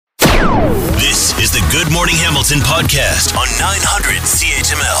This is the Good Morning Hamilton podcast on 900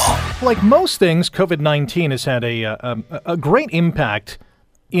 CHML. Like most things, COVID-19 has had a great impact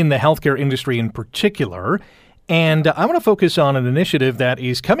in the healthcare industry in particular. And I want to focus on an initiative that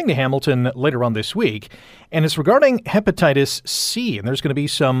is coming to Hamilton later on this week, and it's regarding hepatitis C. And there's going to be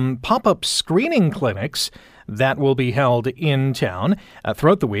some pop-up screening clinics that will be held in town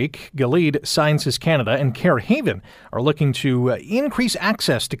throughout the week. Gilead Sciences Canada and CareHaven are looking to increase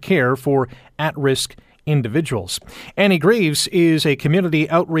access to care for at-risk individuals. Annie Greaves is a community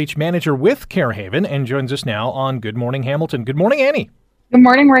outreach manager with CareHaven and joins us now on Good Morning Hamilton. Good morning, Annie. Good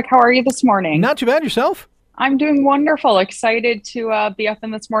morning, Rick. How are you this morning? Not too bad. Yourself? I'm doing wonderful. Excited to be up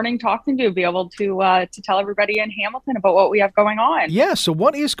in this morning talking to you, be able to tell everybody in Hamilton about what we have going on. Yeah. So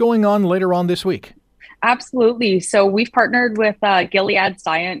what is going on later on this week? Absolutely. So we've partnered with Gilead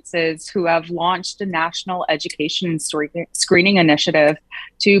Sciences, who have launched a national education and screening initiative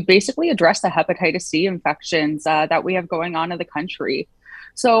to basically address the hepatitis C infections that we have going on in the country.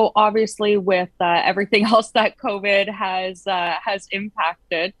 So obviously, with everything else that COVID has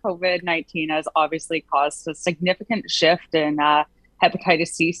impacted, COVID-19 has obviously caused a significant shift in hepatitis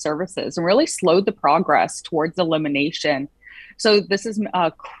C services and really slowed the progress towards elimination. So this is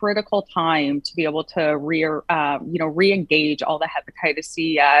a critical time to be able to re-engage all the hepatitis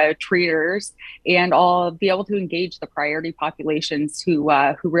C treaters and all be able to engage the priority populations who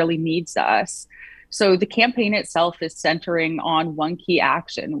really needs us. So the campaign itself is centering on one key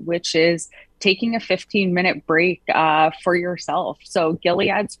action, which is taking a 15-minute break for yourself. So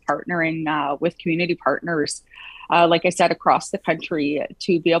Gilead's partnering with community partners, like I said, across the country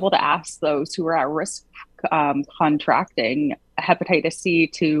to be able to ask those who are at risk contracting hepatitis C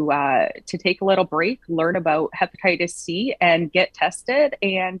to take a little break, learn about hepatitis C, and get tested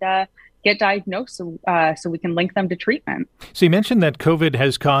and get diagnosed so we can link them to treatment. So you mentioned that COVID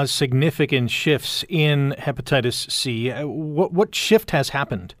has caused significant shifts in hepatitis C. What shift has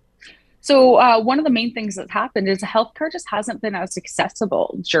happened? So one of the main things that's happened is healthcare just hasn't been as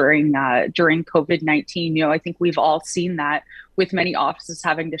accessible during COVID-19. You know, I think we've all seen that with many offices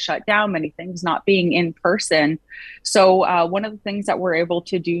having to shut down, many things not being in person. So one of the things that we're able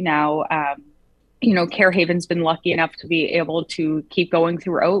to do now, CareHaven's been lucky enough to be able to keep going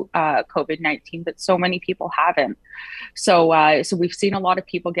throughout COVID-19, but so many people haven't. So we've seen a lot of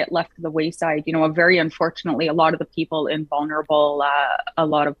people get left to the wayside. You know, very unfortunately, a lot of the people in vulnerable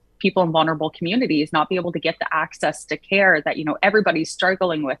communities not be able to get the access to care that, everybody's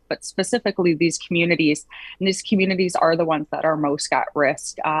struggling with, but specifically these communities. And these communities are the ones that are most at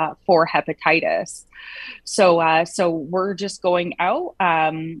risk for hepatitis. So we're just going out.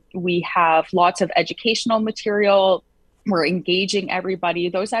 We have lots of educational material. We're engaging everybody.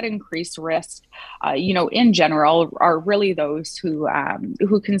 Those at increased risk, in general, are really those who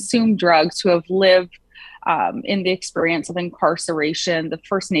consume drugs, who have lived in the experience of incarceration, the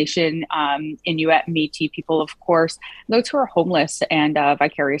First Nation, Inuit, Métis people, of course, those who are homeless and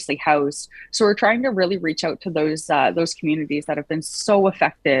vicariously housed. So we're trying to really reach out to those communities that have been so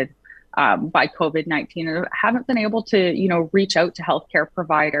affected by COVID-19 and haven't been able to, reach out to healthcare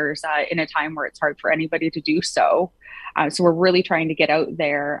providers in a time where it's hard for anybody to do so. So we're really trying to get out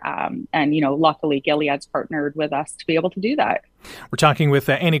there. And luckily, Gilead's partnered with us to be able to do that. We're talking with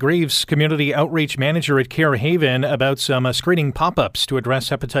Annie Greaves, Community Outreach Manager at CareHaven, about some screening pop-ups to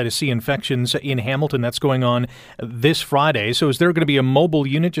address hepatitis C infections in Hamilton. That's going on this Friday. So is there going to be a mobile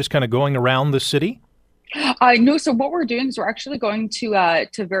unit just kind of going around the city? No. So what we're doing is we're actually going to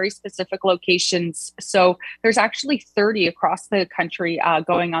very specific locations. So there's actually 30 across the country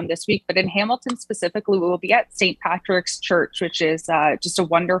going on this week. But in Hamilton specifically, we will be at St. Patrick's Church, which is just a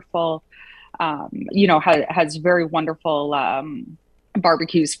wonderful, has very wonderful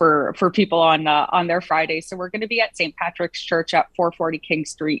barbecues for people on their Fridays. So we're going to be at St. Patrick's Church at 440 King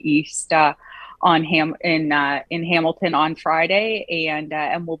Street East in Hamilton on Friday, and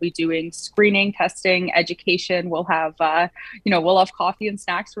we'll be doing screening, testing, education. We'll have coffee and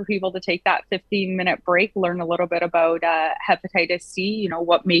snacks for people to take that 15-minute break, learn a little bit about hepatitis C.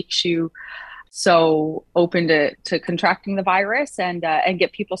 What makes you so open to contracting the virus, and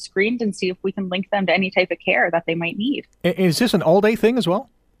get people screened and see if we can link them to any type of care that they might need. Is this an all-day thing as well?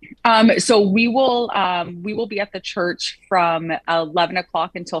 So we will be at the church from 11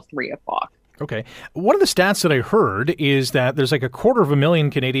 o'clock until 3 o'clock. Okay. One of the stats that I heard is that there's like 250,000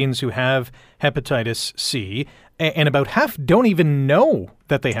 Canadians who have hepatitis C, and about half don't even know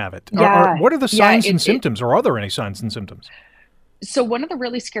that they have it. Yeah. What are the signs and symptoms, or are there any signs and symptoms? So one of the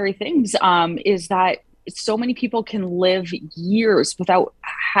really scary things is that so many people can live years without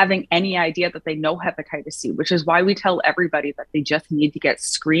having any idea that they know hepatitis C, which is why we tell everybody that they just need to get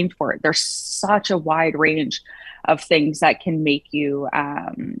screened for it. There's such a wide range of things that can make you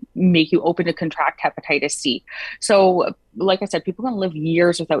open to contract hepatitis C. So, like I said, people can live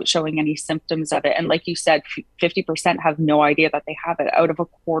years without showing any symptoms of it. And like you said, 50% have no idea that they have it out of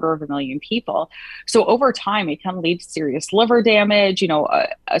 250,000 people. So over time, it can lead to serious liver damage,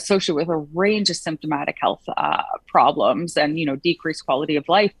 associated with a range of symptomatic health problems and, decreased quality of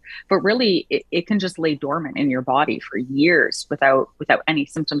life. But really, it can just lay dormant in your body for years without any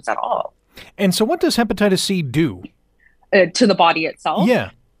symptoms at all. And so what does hepatitis C do? To the body itself?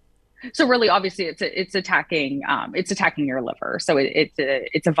 Yeah. So really, obviously, it's attacking your liver. So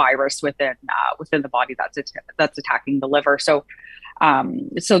it's a virus within the body that's attacking the liver. So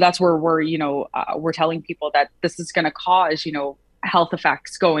that's where we're telling people that this is going to cause health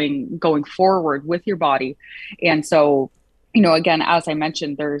effects going forward with your body. And so, again, as I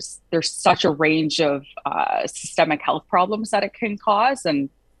mentioned, there's such a range of systemic health problems that it can cause, and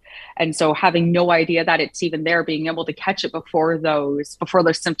so having no idea that it's even there, being able to catch it before those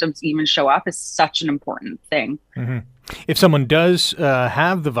symptoms even show up is such an important thing. Mm-hmm. If someone does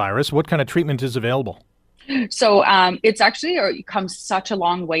have the virus, what kind of treatment is available? So it's actually come such a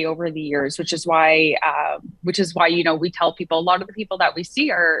long way over the years, which is why we tell people, a lot of the people that we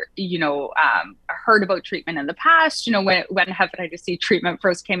see are heard about treatment in the past, when hepatitis C treatment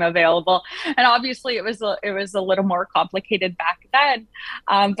first came available, and obviously it was a little more complicated back then,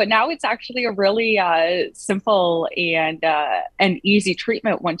 but now it's actually a really simple and easy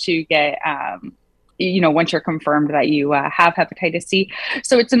treatment once you get once you're confirmed that you have hepatitis C.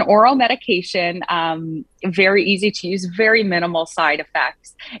 So it's an oral medication, very easy to use, very minimal side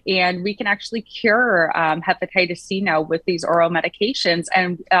effects. And we can actually cure hepatitis C now with these oral medications.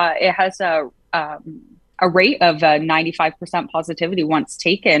 And it has a rate of 95% positivity once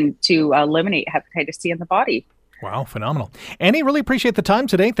taken to eliminate hepatitis C in the body. Wow, phenomenal. Annie, really appreciate the time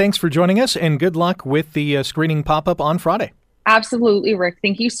today. Thanks for joining us, and good luck with the screening pop-up on Friday. Absolutely, Rick.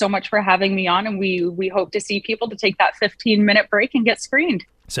 Thank you so much for having me on, and we hope to see people to take that 15-minute break and get screened.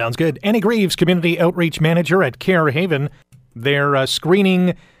 Sounds good. Annie Greaves, Community Outreach Manager at Care Haven. Their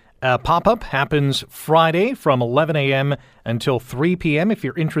screening pop-up happens Friday from 11 a.m. until 3 p.m. If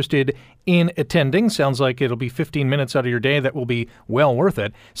you're interested in attending, sounds like it'll be 15 minutes out of your day that will be well worth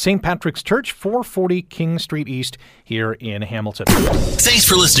it. St. Patrick's Church, 440 King Street East here in Hamilton. Thanks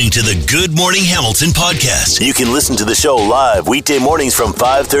for listening to the Good Morning Hamilton podcast. You can listen to the show live weekday mornings from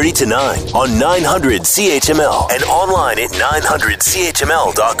 5:30 to 9 on 900 CHML and online at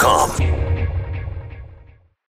 900CHML.com.